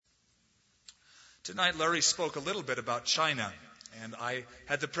Tonight, Larry spoke a little bit about China, and I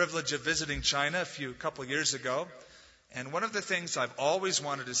had the privilege of visiting China a couple years ago, and one of the things I've always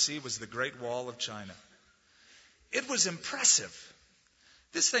wanted to see was the Great Wall of China. It was impressive.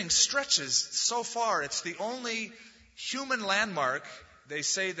 This thing stretches so far. It's the only human landmark, they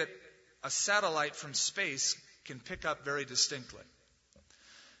say, that a satellite from space can pick up very distinctly.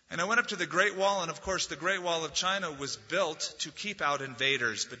 And I went up to the Great Wall, and of course the Great Wall of China was built to keep out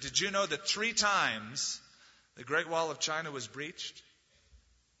invaders. But did you know that 3 times the Great Wall of China was breached?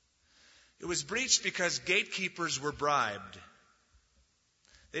 It was breached because gatekeepers were bribed.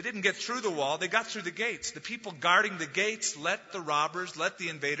 They didn't get through the wall, they got through the gates. The people guarding the gates let the robbers, let the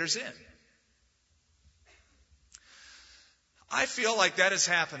invaders in. I feel like that is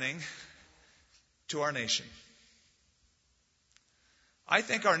happening to our nation. I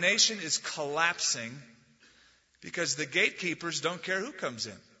think our nation is collapsing because the gatekeepers don't care who comes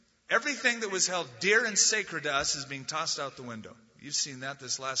in. Everything that was held dear and sacred to us is being tossed out the window. You've seen that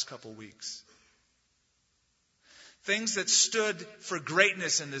this last couple weeks. Things that stood for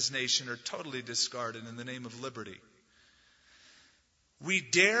greatness in this nation are totally discarded in the name of liberty. We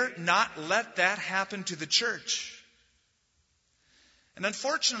dare not let that happen to the church. And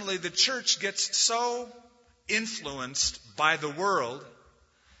unfortunately, the church gets so influenced by the world,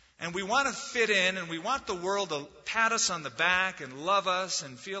 and we want to fit in, and we want the world to pat us on the back and love us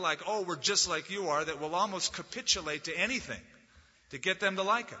and feel like, oh, we're just like you are, that we'll almost capitulate to anything to get them to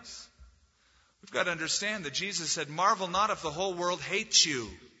like us. We've got to understand that Jesus said, marvel not if the whole world hates you.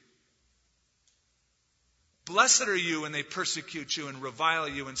 Blessed are you when they persecute you and revile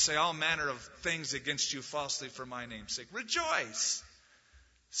you and say all manner of things against you falsely for my name's sake. Rejoice.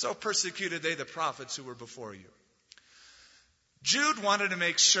 So persecuted they the prophets who were before you. Jude wanted to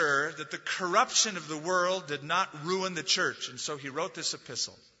make sure that the corruption of the world did not ruin the church, and so he wrote this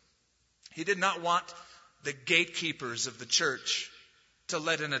epistle. He did not want the gatekeepers of the church to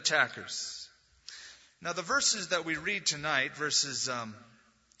let in attackers. Now, the verses that we read tonight, verses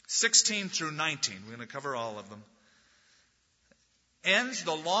 16 through 19, we're going to cover all of them, ends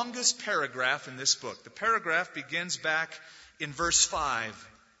the longest paragraph in this book. The paragraph begins back in verse 5.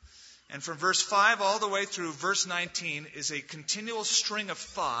 And from verse 5 all the way through verse 19 is a continual string of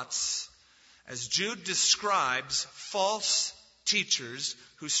thoughts as Jude describes false teachers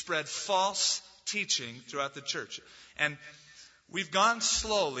who spread false teaching throughout the church. And we've gone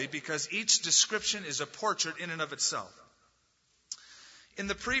slowly because each description is a portrait in and of itself. In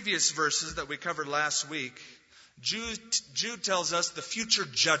the previous verses that we covered last week, Jude tells us the future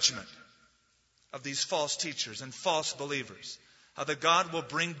judgment of these false teachers and false believers. How that God will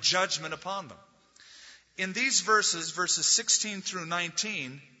bring judgment upon them. In these verses 16 through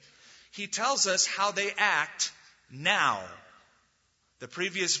 19, he tells us how they act now. The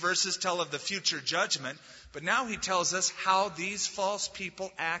previous verses tell of the future judgment, but now he tells us how these false people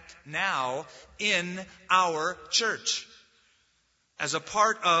act now in our church as a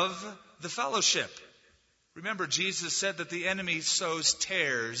part of the fellowship. Remember, Jesus said that the enemy sows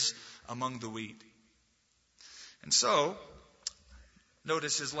tares among the wheat. And so,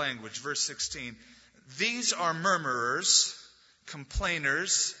 notice his language, verse 16. These are murmurers,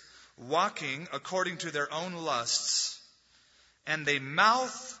 complainers, walking according to their own lusts, and they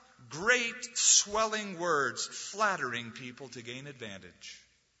mouth great swelling words, flattering people to gain advantage.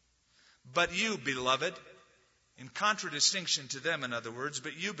 But you, beloved, in contradistinction to them, in other words,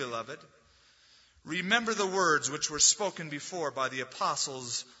 but you, beloved, remember the words which were spoken before by the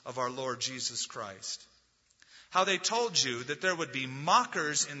apostles of our Lord Jesus Christ. How they told you that there would be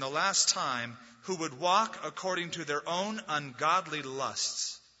mockers in the last time who would walk according to their own ungodly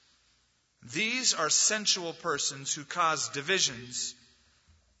lusts. These are sensual persons who cause divisions,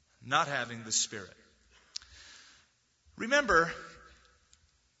 not having the Spirit. Remember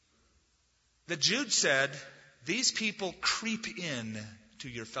that Jude said, these people creep in to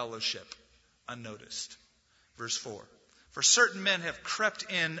your fellowship unnoticed. Verse 4. For certain men have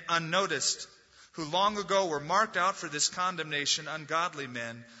crept in unnoticed, who long ago were marked out for this condemnation, ungodly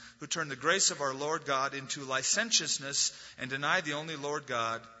men who turn the grace of our Lord God into licentiousness and deny the only Lord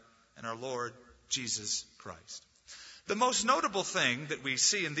God and our Lord Jesus Christ. The most notable thing that we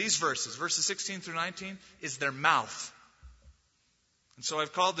see in these verses 16 through 19, is their mouth. And so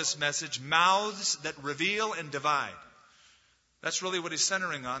I've called this message, Mouths That Reveal and Divide. That's really what he's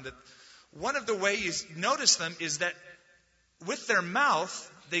centering on. That one of the ways you notice them is that with their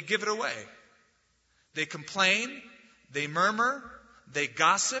mouth, they give it away. They complain, they murmur, they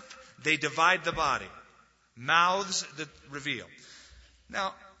gossip, they divide the body. Mouths that reveal.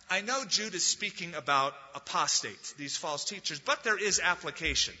 Now, I know Jude is speaking about apostates, these false teachers, but there is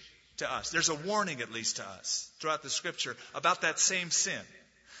application to us. There's a warning, at least to us, throughout the Scripture about that same sin.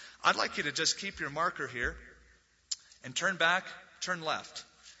 I'd like you to just keep your marker here and turn left,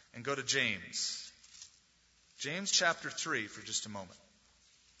 and go to James. James chapter 3 for just a moment.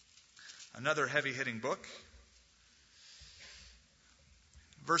 Another heavy-hitting book.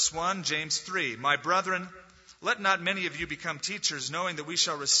 Verse 1, James 3. My brethren, let not many of you become teachers, knowing that we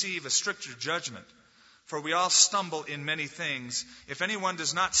shall receive a stricter judgment. For we all stumble in many things. If anyone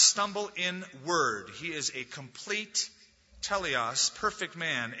does not stumble in word, he is a complete teleos, perfect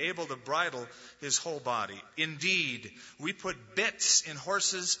man, able to bridle his whole body. Indeed, we put bits in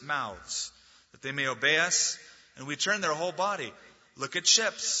horses' mouths, that they may obey us, and we turn their whole body. Look at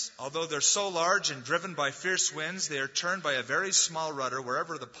ships. Although they're so large and driven by fierce winds, they are turned by a very small rudder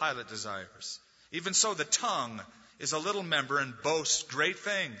wherever the pilot desires. Even so, the tongue is a little member and boasts great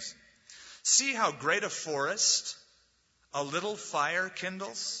things. See how great a forest a little fire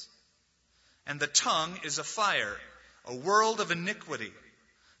kindles? And the tongue is a fire, a world of iniquity.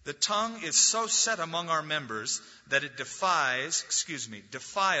 The tongue is so set among our members that it defiles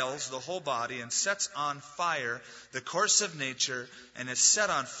the whole body and sets on fire the course of nature and is set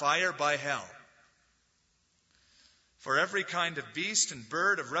on fire by hell. For every kind of beast and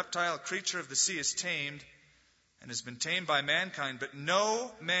bird, of reptile, creature of the sea is tamed and has been tamed by mankind, but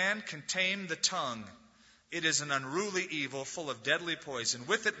no man can tame the tongue. It is an unruly evil full of deadly poison.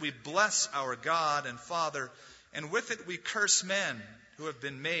 With it we bless our God and Father, and with it we curse men who have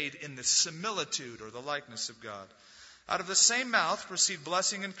been made in the similitude or the likeness of God. Out of the same mouth proceed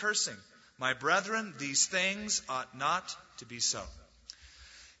blessing and cursing. My brethren, these things ought not to be so.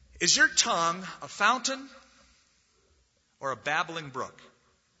 Is your tongue a fountain or a babbling brook?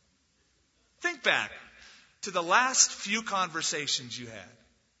 Think back to the last few conversations you had.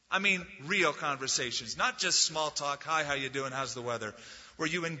 I mean, real conversations, not just small talk. Hi, how you doing? How's the weather? Where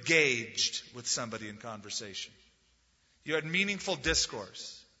you engaged with somebody in conversation. You had meaningful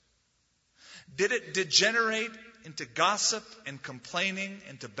discourse. Did it degenerate into gossip and complaining,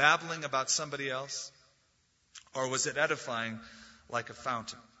 into babbling about somebody else? Or was it edifying like a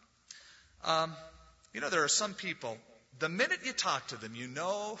fountain? There are some people, the minute you talk to them, you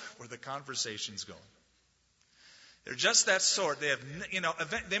know where the conversation's going. They're just that sort. They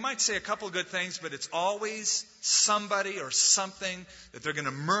have, they might say a couple of good things, but it's always somebody or something that they're going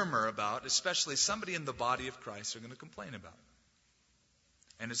to murmur about, especially somebody in the body of Christ they're going to complain about.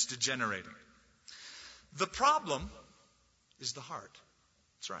 And it's degenerating. The problem is the heart.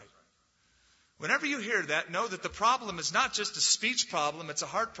 That's right. Whenever you hear that, know that the problem is not just a speech problem, it's a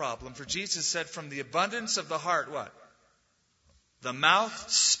heart problem. For Jesus said, from the abundance of the heart, what? The mouth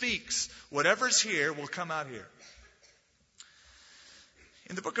speaks. Whatever's here will come out here.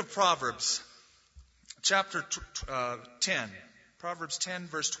 In the book of Proverbs, chapter 10, Proverbs 10,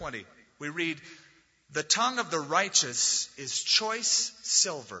 verse 20, we read, the tongue of the righteous is choice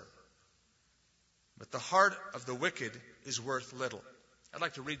silver, but the heart of the wicked is worth little. I'd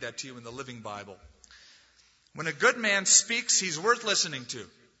like to read that to you in the Living Bible. When a good man speaks, he's worth listening to,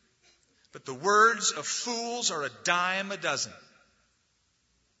 but the words of fools are a dime a dozen.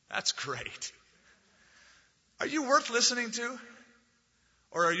 That's great. Are you worth listening to?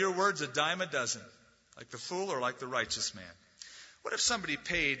 Or are your words a dime a dozen, like the fool or like the righteous man? What if somebody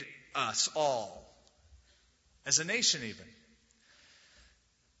paid us all, as a nation even?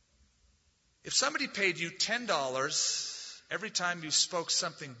 If somebody paid you $10 every time you spoke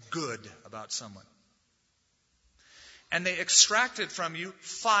something good about someone, and they extracted from you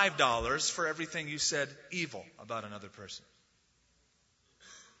 $5 for everything you said evil about another person,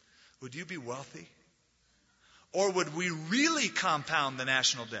 would you be wealthy? Or would we really compound the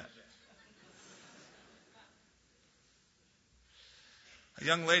national debt? A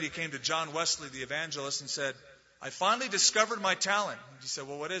young lady came to John Wesley, the evangelist, and said, I finally discovered my talent. He said,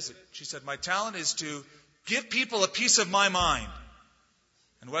 well, what is it? She said, my talent is to give people a piece of my mind.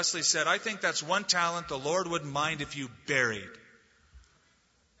 And Wesley said, I think that's one talent the Lord wouldn't mind if you buried.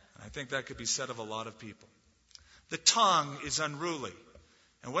 And I think that could be said of a lot of people. The tongue is unruly.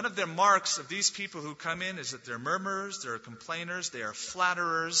 And one of the marks of these people who come in is that they're murmurers, they're complainers, they are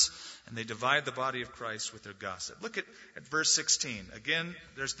flatterers, and they divide the body of Christ with their gossip. Look at verse 16. Again,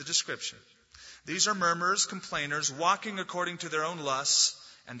 there's the description. These are murmurers, complainers, walking according to their own lusts,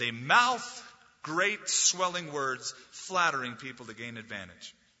 and they mouth great swelling words, flattering people to gain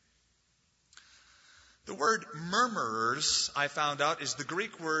advantage. The word murmurers, I found out, is the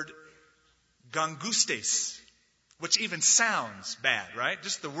Greek word gangustes, which even sounds bad, right?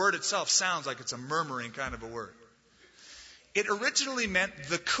 Just the word itself sounds like it's a murmuring kind of a word. It originally meant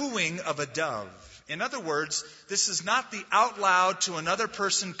the cooing of a dove In other words, this is not the out loud to another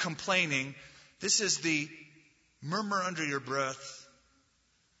person complaining. This is the murmur under your breath.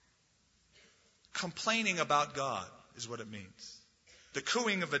 Complaining about God is what it means. The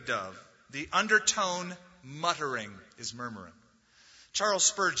cooing of a dove. The undertone muttering is murmuring. Charles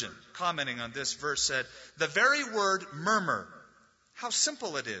Spurgeon, commenting on this verse, said, "The very word murmur, how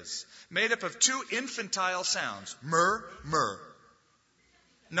simple it is, made up of two infantile sounds, mur, mur.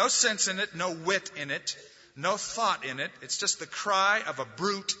 No sense in it, no wit in it, no thought in it. It's just the cry of a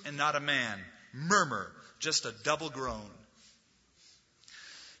brute and not a man. Murmur, just a double groan."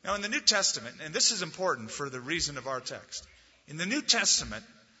 Now in the New Testament, and this is important for the reason of our text, in the New Testament,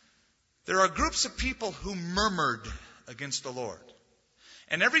 there are groups of people who murmured against the Lord.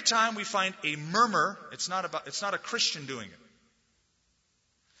 And every time we find a murmur, it's not a Christian doing it.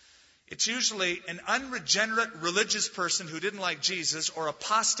 It's usually an unregenerate religious person who didn't like Jesus or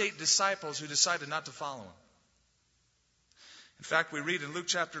apostate disciples who decided not to follow him. In fact, we read in Luke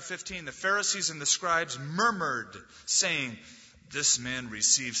chapter 15, the Pharisees and the scribes murmured, saying, "This man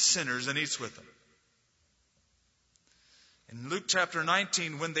receives sinners and eats with them." In Luke chapter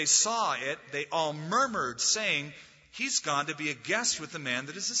 19, when they saw it, they all murmured, saying, "He's gone to be a guest with the man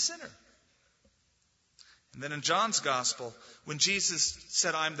that is a sinner." And then in John's gospel, when Jesus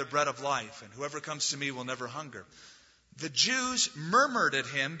said, "I'm the bread of life, and whoever comes to me will never hunger," the Jews murmured at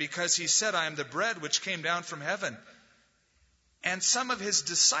him because he said, "I am the bread which came down from heaven." And some of his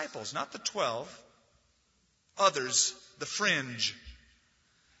disciples, not the 12, others, the fringe,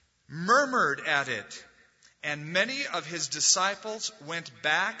 murmured at it. And many of his disciples went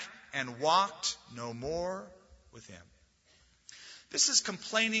back and walked no more with him. This is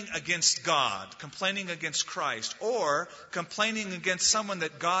complaining against God, complaining against Christ, or complaining against someone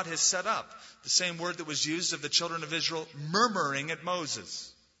that God has set up. The same word that was used of the children of Israel murmuring at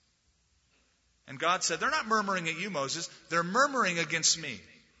Moses. And God said, "They're not murmuring at you, Moses. They're murmuring against me."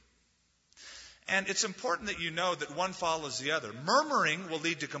 And it's important that you know that one follows the other. Murmuring will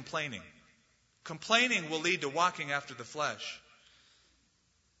lead to complaining. Complaining will lead to walking after the flesh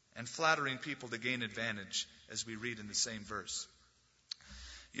and flattering people to gain advantage, as we read in the same verse.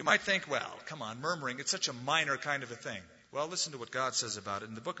 You might think, well, come on, murmuring, it's such a minor kind of a thing. Well, listen to what God says about it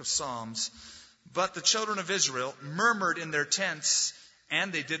in the book of Psalms. "But the children of Israel murmured in their tents,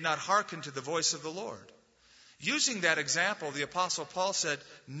 and they did not hearken to the voice of the Lord." Using that example, the Apostle Paul said,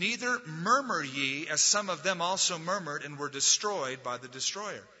 "Neither murmur ye, as some of them also murmured and were destroyed by the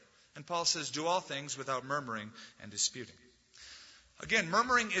destroyer." And Paul says, "Do all things without murmuring and disputing." Again,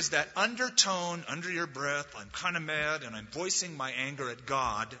 murmuring is that undertone under your breath, "I'm kind of mad and I'm voicing my anger at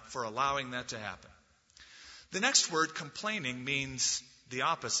God for allowing that to happen." The next word, complaining, means the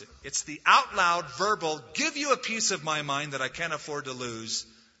opposite. It's the out loud, verbal, give you a piece of my mind that I can't afford to lose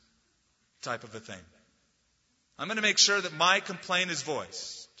type of a thing. I'm going to make sure that my complaint is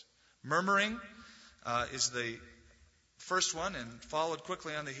voiced. Murmuring is the first one, and followed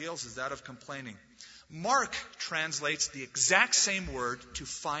quickly on the heels is that of complaining. Mark translates the exact same word to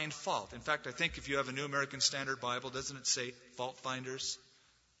find fault. In fact, I think if you have a New American Standard Bible, doesn't it say fault finders?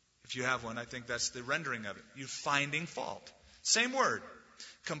 If you have one, I think that's the rendering of it. You're finding fault. Same word.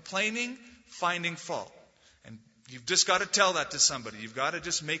 Complaining, finding fault. And you've just got to tell that to somebody. You've got to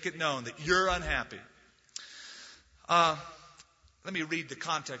just make it known that you're unhappy. Let me read the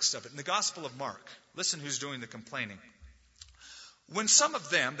context of it. In the Gospel of Mark, listen who's doing the complaining. "When some of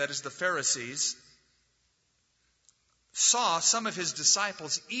them, that is the Pharisees, saw some of his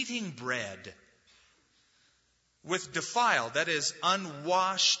disciples eating bread with defiled, that is,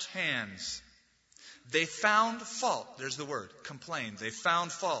 unwashed hands, they found fault." There's the word, complained. They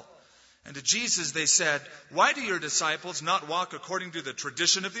found fault. "And to Jesus they said, 'Why do your disciples not walk according to the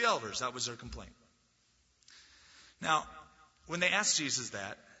tradition of the elders?'" That was their complaint. Now, when they asked Jesus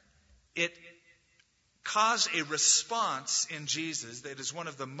that, it caused a response in Jesus that is one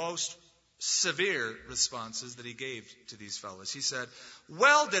of the most severe responses that he gave to these fellows. He said,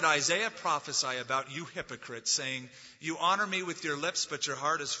 "Well did Isaiah prophesy about you hypocrites, saying, 'You honor me with your lips, but your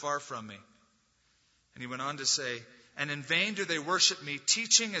heart is far from me.'" And he went on to say, "And in vain do they worship me,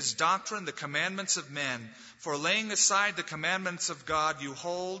 teaching as doctrine the commandments of men. For laying aside the commandments of God, you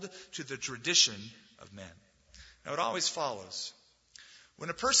hold to the tradition of men." Now it always follows. When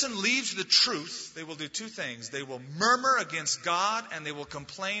a person leaves the truth, they will do two things. They will murmur against God and they will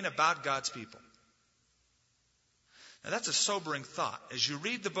complain about God's people. Now that's a sobering thought. As you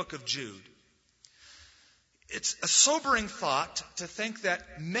read the book of Jude, it's a sobering thought to think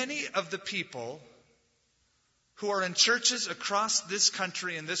that many of the people who are in churches across this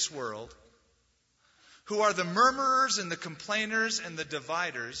country and this world, who are the murmurers and the complainers and the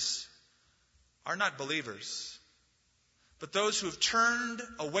dividers, are not believers, but those who have turned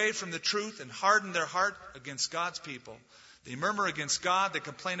away from the truth and hardened their heart against God's people. They murmur against God, they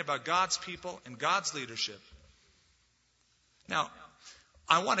complain about God's people and God's leadership. Now,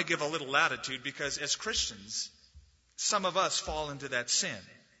 I want to give a little latitude because as Christians, some of us fall into that sin.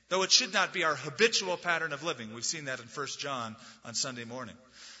 Though it should not be our habitual pattern of living. We've seen that in 1 John on Sunday morning.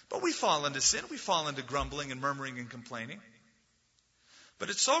 But we fall into sin. We fall into grumbling and murmuring and complaining. But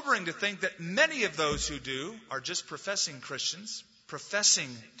it's sobering to think that many of those who do are just professing Christians, professing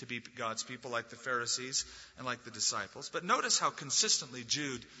to be God's people like the Pharisees and like the disciples. But notice how consistently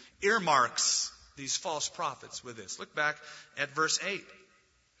Jude earmarks these false prophets with this. Look back at verse 8.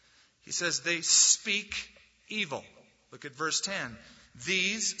 He says, they speak evil. Look at verse 10.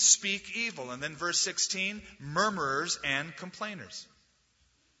 These speak evil. And then verse 16, murmurers and complainers.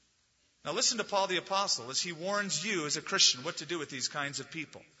 Now listen to Paul the Apostle as he warns you as a Christian what to do with these kinds of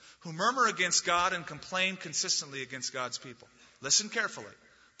people who murmur against God and complain consistently against God's people. Listen carefully.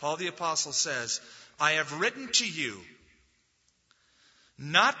 Paul the Apostle says, I have written to you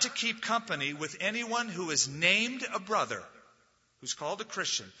not to keep company with anyone who is named a brother, who's called a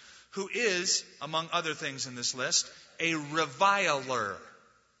Christian, who is, among other things in this list, a reviler.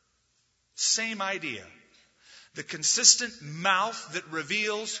 Same idea. The consistent mouth that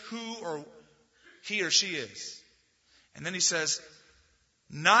reveals who or he or she is. And then he says,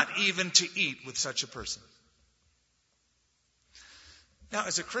 not even to eat with such a person. Now,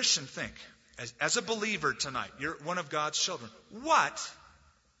 as a Christian, think, as a believer tonight, you're one of God's children. What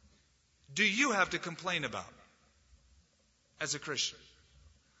do you have to complain about as a Christian?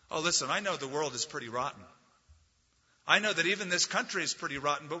 Oh, listen, I know the world is pretty rotten. I know that even this country is pretty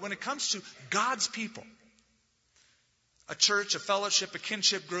rotten. But when it comes to God's people, a church, a fellowship, a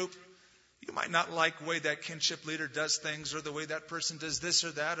kinship group, you might not like the way that kinship leader does things or the way that person does this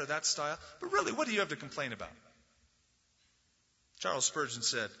or that style. But really, what do you have to complain about? Charles Spurgeon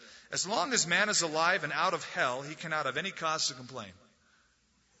said, as long as man is alive and out of hell, he cannot have any cause to complain.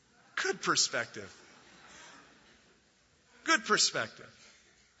 Good perspective. Good perspective.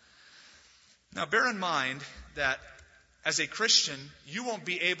 Now, bear in mind that as a Christian, you won't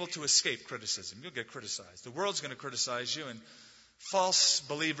be able to escape criticism. You'll get criticized. The world's going to criticize you, and false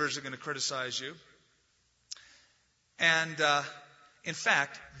believers are going to criticize you. And in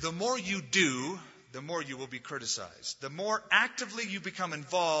fact, the more you do, the more you will be criticized. The more actively you become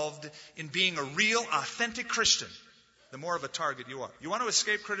involved in being a real, authentic Christian, the more of a target you are. You want to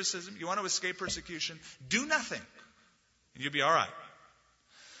escape criticism? You want to escape persecution? Do nothing, and you'll be all right.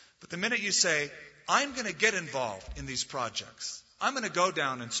 But the minute you say, I'm going to get involved in these projects. I'm going to go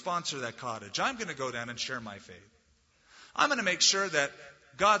down and sponsor that cottage. I'm going to go down and share my faith. I'm going to make sure that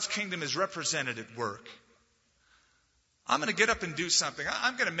God's kingdom is represented at work. I'm going to get up and do something.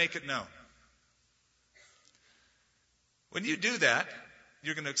 I'm going to make it known. When you do that,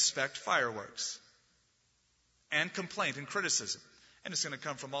 you're going to expect fireworks and complaint and criticism. And it's going to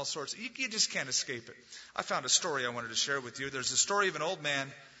come from all sorts. You just can't escape it. I found a story I wanted to share with you. There's a story of an old man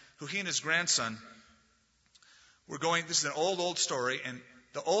who he and his grandson were going. This is an old story. And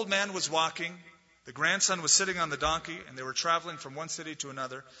the old man was walking. The grandson was sitting on the donkey. And they were traveling from one city to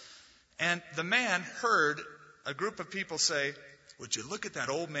another. And the man heard a group of people say, would you look at that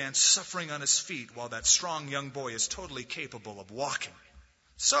old man suffering on his feet while that strong young boy is totally capable of walking?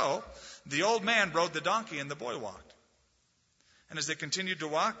 So the old man rode the donkey and the boy walked. And as they continued to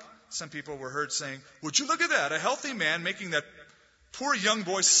walk, some people were heard saying, would you look at that, a healthy man making that poor young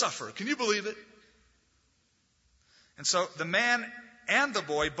boy suffer. Can you believe it? And so the man and the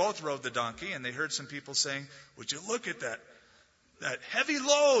boy both rode the donkey, and they heard some people saying, would you look at that heavy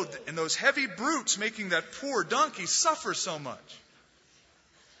load and those heavy brutes making that poor donkey suffer so much.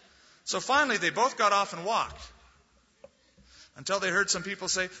 So finally they both got off and walked until they heard some people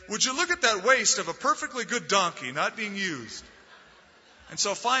say, would you look at that waste of a perfectly good donkey not being used? And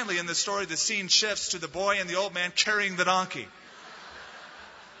so finally in the story the scene shifts to the boy and the old man carrying the donkey.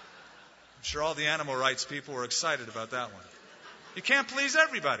 I'm sure all the animal rights people were excited about that one. You can't please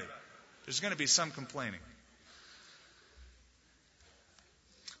everybody. There's going to be some complaining.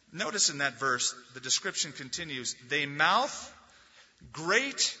 Notice in that verse, the description continues, they mouth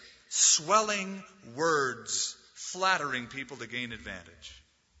great swelling words, flattering people to gain advantage.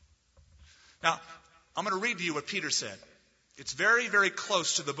 Now, I'm going to read to you what Peter said. It's very, very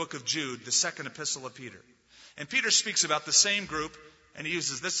close to the book of Jude, the second epistle of Peter. And Peter speaks about the same group, and he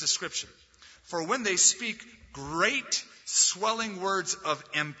uses this description. For when they speak great swelling words of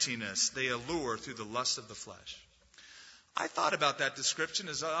emptiness, they allure through the lust of the flesh. I thought about that description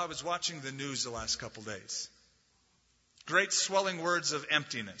as I was watching the news the last couple days. Great swelling words of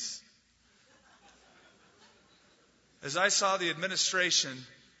emptiness. as I saw the administration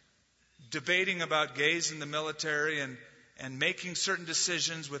debating about gays in the military and making certain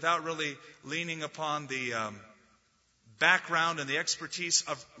decisions without really leaning upon the background and the expertise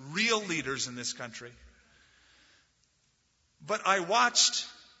of real leaders in this country. But I watched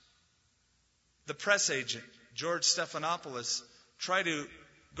the press agent, George Stephanopoulos, try to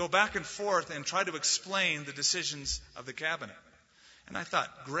go back and forth and try to explain the decisions of the cabinet. And I thought,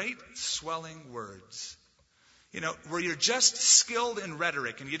 great swelling words. Where you're just skilled in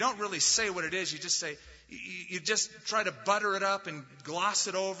rhetoric and you don't really say what it is. You just try to butter it up and gloss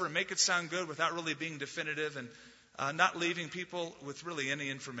it over and make it sound good without really being definitive and not leaving people with really any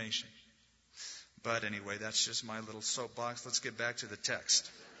information. But anyway, that's just my little soapbox. Let's get back to the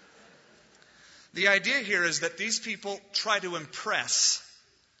text. The idea here is that these people try to impress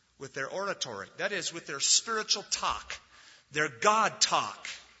with their oratory. That is, with their spiritual talk, their God talk,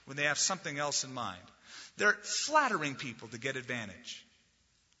 when they have something else in mind. They're flattering people to get advantage.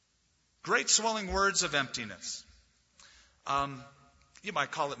 Great swelling words of emptiness. You might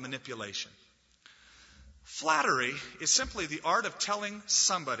call it manipulation. Flattery is simply the art of telling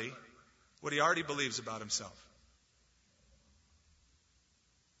somebody what he already believes about himself.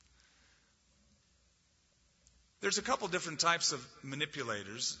 There's a couple different types of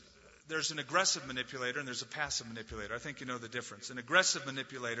manipulators. There's an aggressive manipulator and there's a passive manipulator. I think you know the difference. An aggressive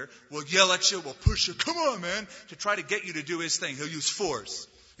manipulator will yell at you, will push you, come on, man, to try to get you to do his thing. He'll use force,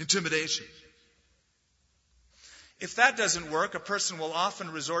 intimidation. If that doesn't work, a person will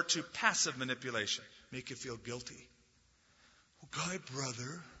often resort to passive manipulation. Make you feel guilty. Oh, guy,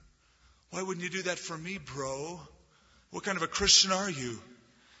 brother, why wouldn't you do that for me, bro? What kind of a Christian are you?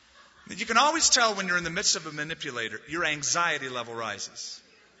 You can always tell when you're in the midst of a manipulator, your anxiety level rises.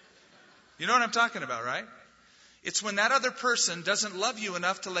 You know what I'm talking about, right? It's when that other person doesn't love you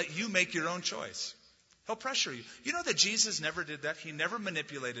enough to let you make your own choice. He'll pressure you. You know that Jesus never did that? He never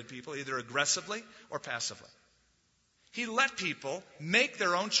manipulated people, either aggressively or passively. He let people make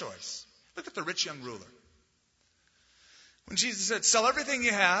their own choice. Look at the rich young ruler. When Jesus said, sell everything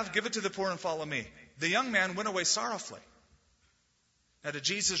you have, give it to the poor and follow me, the young man went away sorrowfully. Now, did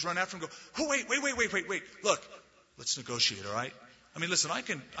Jesus run after him and go, oh, wait. Look, let's negotiate, all right? I mean, listen, I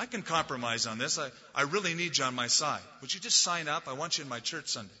can compromise on this. I really need you on my side. Would you just sign up? I want you in my church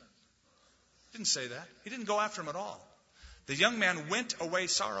Sunday. He didn't say that. He didn't go after him at all. The young man went away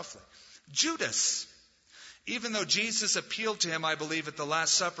sorrowfully. Judas, even though Jesus appealed to him, I believe, at the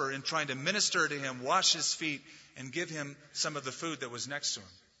Last Supper in trying to minister to him, wash his feet, and give him some of the food that was next to him,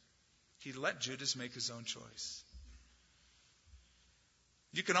 he let Judas make his own choice.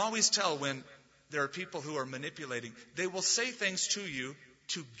 You can always tell when there are people who are manipulating. They will say things to you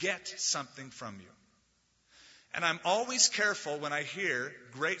to get something from you. And I'm always careful when I hear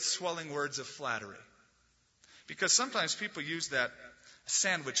great swelling words of flattery. Because sometimes people use that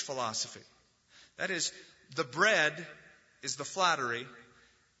sandwich philosophy. That is, the bread is the flattery,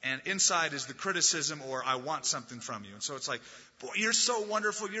 and inside is the criticism or I want something from you. And so it's like, boy, you're so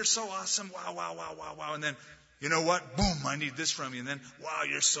wonderful, you're so awesome, wow. And then, you know what? Boom, I need this from you. And then, wow,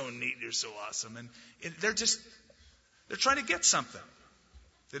 you're so neat, you're so awesome. And they're trying to get something.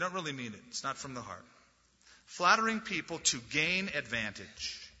 They don't really mean it. It's not from the heart. Flattering people to gain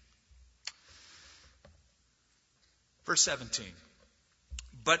advantage. Verse 17.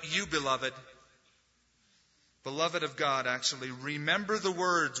 But you, beloved of God, actually, remember the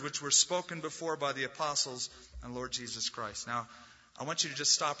words which were spoken before by the apostles and Lord Jesus Christ. Now, I want you to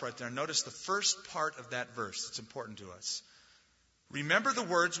just stop right there and notice the first part of that verse. It's important to us. Remember the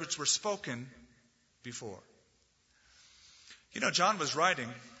words which were spoken before. You know, John was writing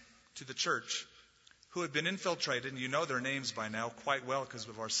to the church who had been infiltrated, and you know their names by now quite well because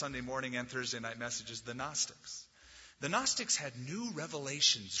of our Sunday morning and Thursday night messages, the Gnostics. The Gnostics had new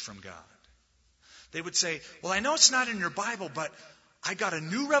revelations from God. They would say, well, I know it's not in your Bible, but I got a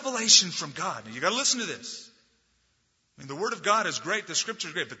new revelation from God. Now, you got to listen to this. I mean, the Word of God is great, the Scripture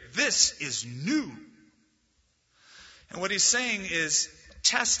is great, but this is new. And what he's saying is,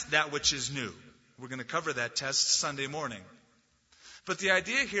 test that which is new. We're going to cover that test Sunday morning. But the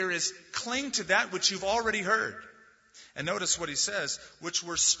idea here is, cling to that which you've already heard. And notice what he says, which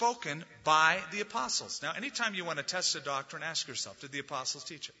were spoken by the apostles. Now, anytime you want to test a doctrine, ask yourself, did the apostles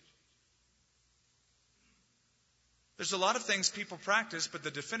teach it? There's a lot of things people practice, but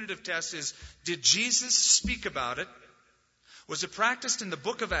the definitive test is, did Jesus speak about it? Was it practiced in the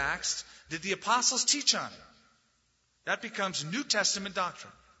book of Acts? Did the apostles teach on it? That becomes New Testament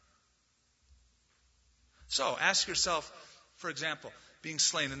doctrine. So, ask yourself, for example, being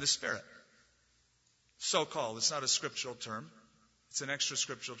slain in the Spirit. So-called. It's not a scriptural term. It's an extra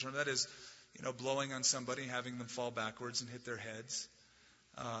scriptural term. That is, blowing on somebody, having them fall backwards and hit their heads.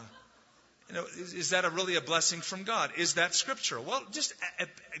 Is that really a blessing from God? Is that scriptural? Well, just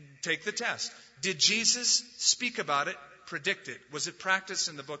take the test. Did Jesus speak about it, predict it? Was it practiced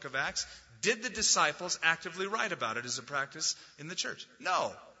in the book of Acts? Did the disciples actively write about it as a practice in the church?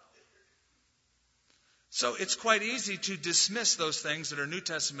 No. So it's quite easy to dismiss those things that are New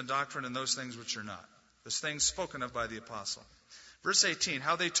Testament doctrine and those things which are not. Those things spoken of by the apostle. Verse 18,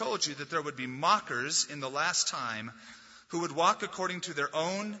 how they told you that there would be mockers in the last time who would walk according to their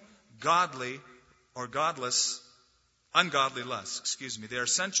own godly or ungodly lusts. They are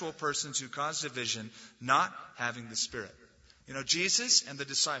sensual persons who cause division, not having the Spirit. Jesus and the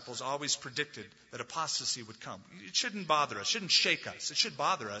disciples always predicted that apostasy would come. It shouldn't bother us, shouldn't shake us. It should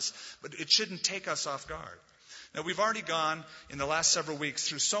bother us, but it shouldn't take us off guard. Now, we've already gone in the last several weeks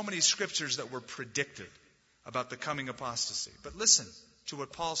through so many scriptures that were predicted about the coming apostasy. But listen to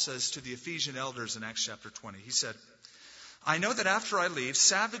what Paul says to the Ephesian elders in Acts chapter 20. He said, I know that after I leave,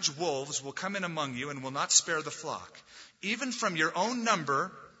 savage wolves will come in among you and will not spare the flock. Even from your own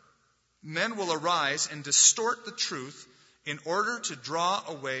number, men will arise and distort the truth in order to draw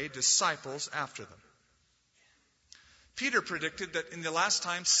away disciples after them. Peter predicted that in the last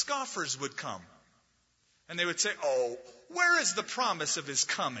time, scoffers would come. And they would say, where is the promise of his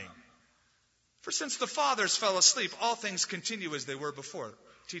coming? For since the fathers fell asleep, all things continue as they were before.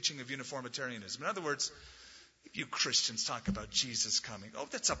 Teaching of uniformitarianism. In other words, you Christians talk about Jesus coming.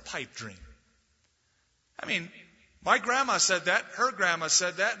 That's a pipe dream. My grandma said that, her grandma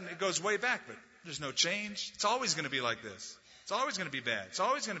said that, and it goes way back, but there's no change. It's always going to be like this. It's always going to be bad. It's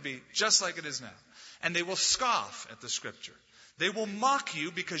always going to be just like it is now. And they will scoff at the Scripture. They will mock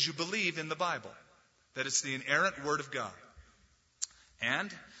you because you believe in the Bible, that it's the inerrant Word of God.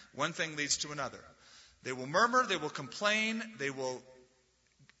 And one thing leads to another. They will murmur, they will complain, they will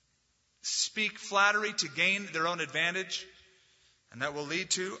speak flattery to gain their own advantage, and that will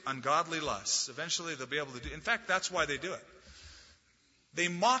lead to ungodly lusts. Eventually they'll be able to do. In fact, that's why they do it. They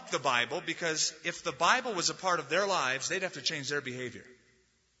mock the Bible because if the Bible was a part of their lives, they'd have to change their behavior.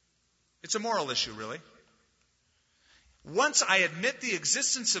 It's a moral issue, really. Once I admit the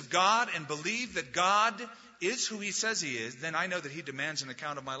existence of God and believe that God is who He says He is, then I know that He demands an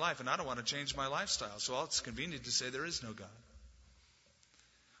account of my life, and I don't want to change my lifestyle. So it's convenient to say there is no God.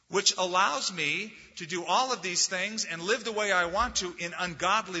 Which allows me to do all of these things and live the way I want to in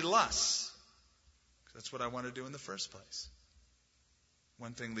ungodly lusts. That's what I want to do in the first place.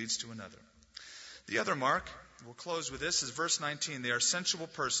 One thing leads to another. The other mark, we'll close with this, is verse 19. They are sensual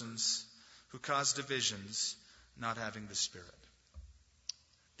persons who cause divisions, not having the Spirit.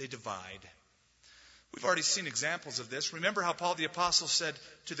 They divide. We've already seen examples of this. Remember how Paul the Apostle said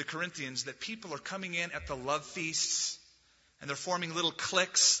to the Corinthians that people are coming in at the love feasts and they're forming little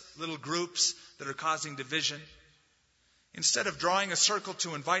cliques, little groups that are causing division. Instead of drawing a circle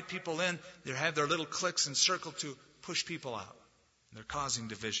to invite people in, they have their little cliques and circle to push people out. They're causing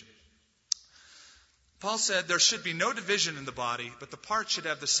division. Paul said there should be no division in the body, but the parts should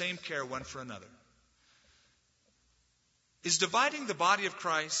have the same care one for another. Is dividing the body of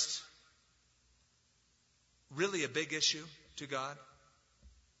Christ really a big issue to God?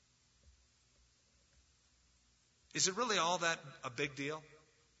 Is it really all that a big deal?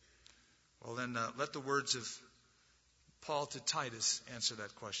 Well, then let the words of Paul to Titus answer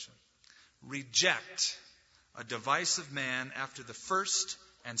that question. Reject a divisive man after the first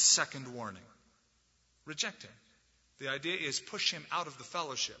and second warning. Reject him. The idea is push him out of the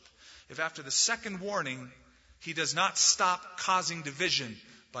fellowship. If after the second warning he does not stop causing division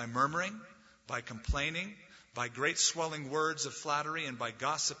by murmuring, by complaining, by great swelling words of flattery, and by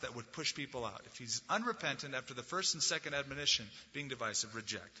gossip that would push people out. If he's unrepentant after the first and second admonition, being divisive,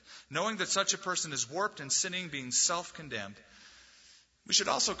 reject. Knowing that such a person is warped and sinning, being self-condemned. We should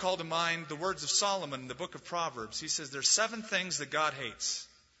also call to mind the words of Solomon in the book of Proverbs. He says there's 7 things that God hates.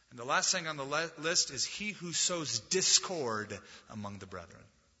 And the last thing on the list is he who sows discord among the brethren.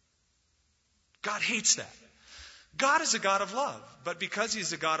 God hates that. God is a God of love. But because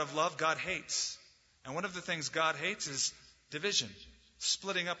He's a God of love, God hates. And one of the things God hates is division,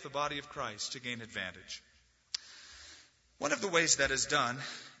 splitting up the body of Christ to gain advantage. One of the ways that is done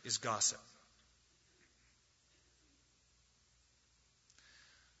is gossip.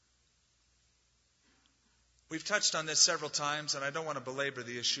 We've touched on this several times, and I don't want to belabor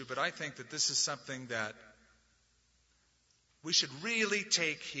the issue, but I think that this is something that we should really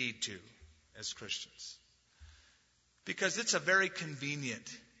take heed to as Christians. Because it's a very convenient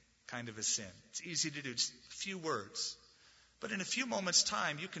kind of a sin. It's easy to do. It's a few words. But in a few moments'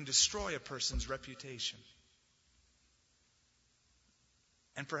 time, you can destroy a person's reputation.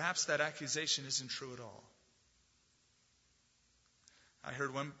 And perhaps that accusation isn't true at all. I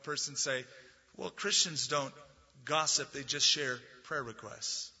heard one person say, well, Christians don't gossip, they just share prayer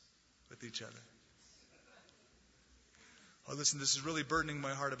requests with each other. Oh, listen, this is really burdening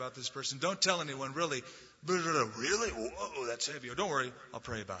my heart about this person. Don't tell anyone, really. Really? Whoa, that's heavy. Oh, don't worry, I'll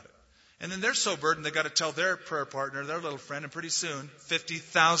pray about it. And then they're so burdened, they've got to tell their prayer partner, their little friend, and pretty soon,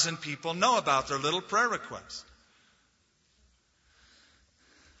 50,000 people know about their little prayer request.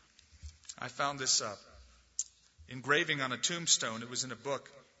 I found this engraving on a tombstone. It was in a book.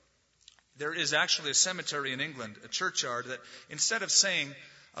 There is actually a cemetery in England, a churchyard, that instead of saying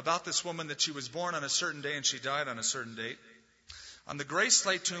about this woman that she was born on a certain day and she died on a certain date, on the gray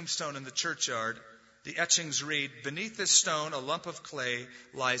slate tombstone in the churchyard, the etchings read, beneath this stone, a lump of clay,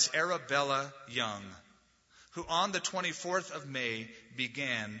 lies Arabella Young, who on the 24th of May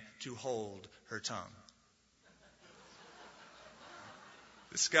began to hold her tongue.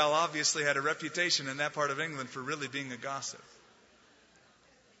 This gal obviously had a reputation in that part of England for really being a gossip.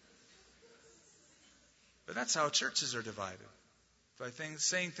 But that's how churches are divided, by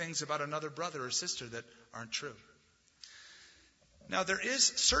saying things about another brother or sister that aren't true. Now, there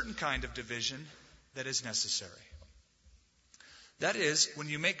is certain kind of division that is necessary. That is, when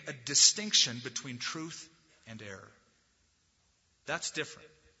you make a distinction between truth and error. That's different.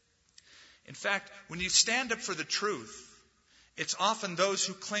 In fact, when you stand up for the truth, it's often those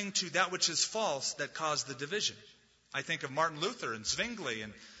who cling to that which is false that cause the division. I think of Martin Luther and Zwingli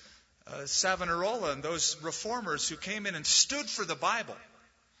and Savonarola and those reformers who came in and stood for the Bible.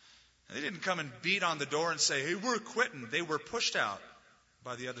 And they didn't come and beat on the door and say, hey, we're quitting. They were pushed out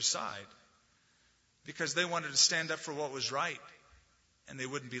by the other side because they wanted to stand up for what was right and they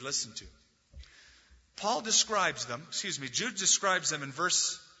wouldn't be listened to. Jude describes them in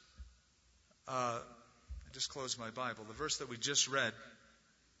verse, I just closed my Bible, the verse that we just read,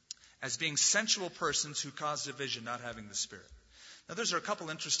 as being sensual persons who cause division, not having the Spirit. Now, those are a couple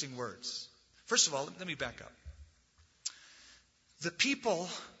interesting words. First of all, let me back up. The people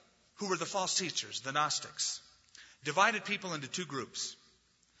who were the false teachers, the Gnostics, divided people into two groups.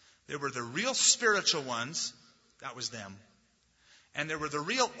 There were the real spiritual ones, that was them, and there were the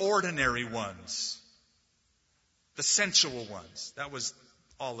real ordinary ones, the sensual ones, that was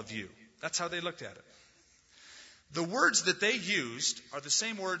all of you. That's how they looked at it. The words that they used are the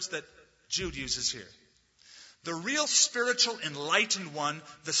same words that Jude uses here. The real spiritual enlightened one,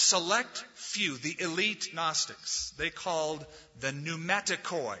 the select few, the elite Gnostics, they called the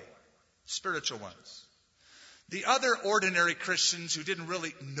pneumatikoi, spiritual ones. The other ordinary Christians who didn't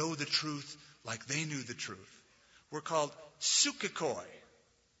really know the truth like they knew the truth were called psychikoi.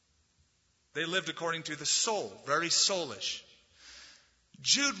 They lived according to the soul, very soulish.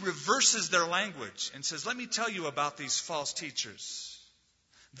 Jude reverses their language and says, let me tell you about these false teachers.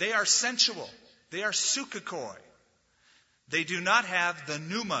 They are sensual. They are psychikoi. They do not have the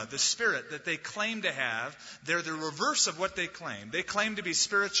pneuma, the spirit that they claim to have. They're the reverse of what they claim. They claim to be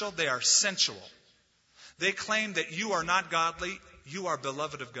spiritual. They are sensual. They claim that you are not godly. You are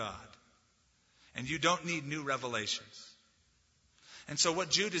beloved of God. And you don't need new revelations. And so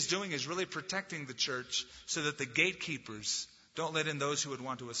what Jude is doing is really protecting the church so that the gatekeepers don't let in those who would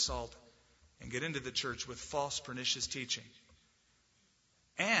want to assault and get into the church with false, pernicious teaching.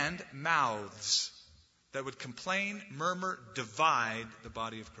 And mouths that would complain, murmur, divide the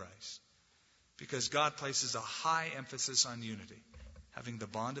body of Christ. Because God places a high emphasis on unity, having the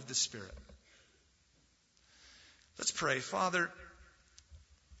bond of the Spirit. Let's pray. Father,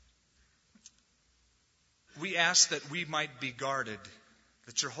 we ask that we might be guarded,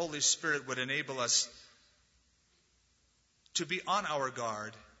 that your Holy Spirit would enable us to be on our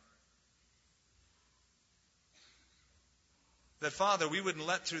guard. That, Father, we wouldn't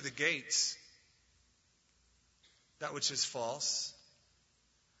let through the gates that which is false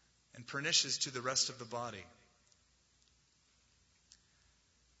and pernicious to the rest of the body.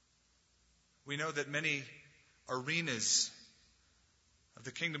 We know that many arenas of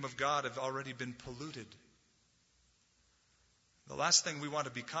the kingdom of God have already been polluted. The last thing we want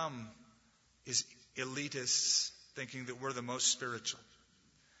to become is elitists, thinking that we're the most spiritual.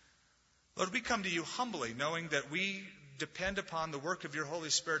 Lord, we come to you humbly, knowing that we depend upon the work of your Holy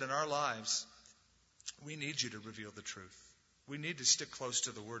Spirit in our lives. We need you to reveal the truth. We need to stick close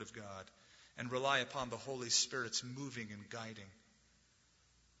to the Word of God and rely upon the Holy Spirit's moving and guiding.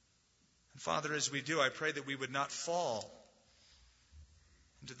 And Father, as we do, I pray that we would not fall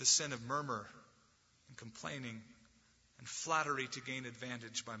into the sin of murmur and complaining and flattery to gain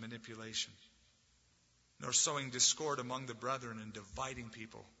advantage by manipulation, nor sowing discord among the brethren and dividing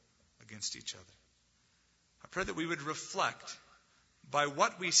people against each other. I pray that we would reflect by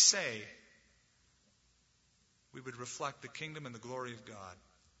what we say, we would reflect the kingdom and the glory of God.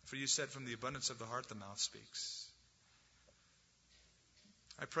 For you said, from the abundance of the heart the mouth speaks.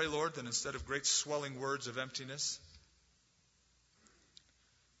 I pray, Lord, that instead of great swelling words of emptiness,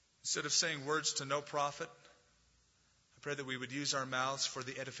 instead of saying words to no profit, I pray that we would use our mouths for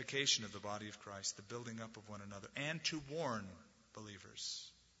the edification of the body of Christ, the building up of one another, and to warn believers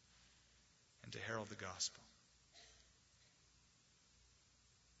and to herald the gospel.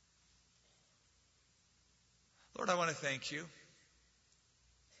 Lord, I want to thank you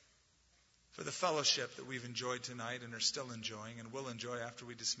for the fellowship that we've enjoyed tonight and are still enjoying and will enjoy after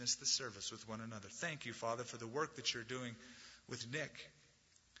we dismiss the service with one another. Thank you, Father, for the work that you're doing with Nick.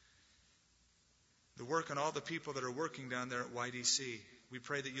 The work on all the people that are working down there at YDC. We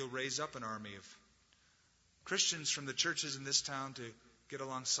pray that you'll raise up an army of Christians from the churches in this town to get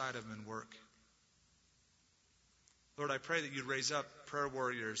alongside of them and work. Lord, I pray that you'd raise up prayer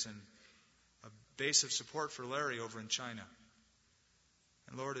warriors and a base of support for Larry over in China.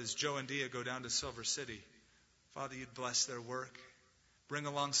 And Lord, as Joe and Dia go down to Silver City, Father, you'd bless their work. Bring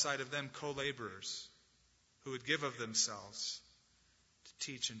alongside of them co-laborers who would give of themselves to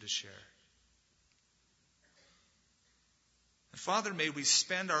teach and to share. And Father, may we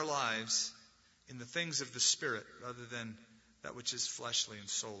spend our lives in the things of the Spirit rather than that which is fleshly and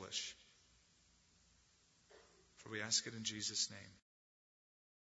soulish. For we ask it in Jesus' name.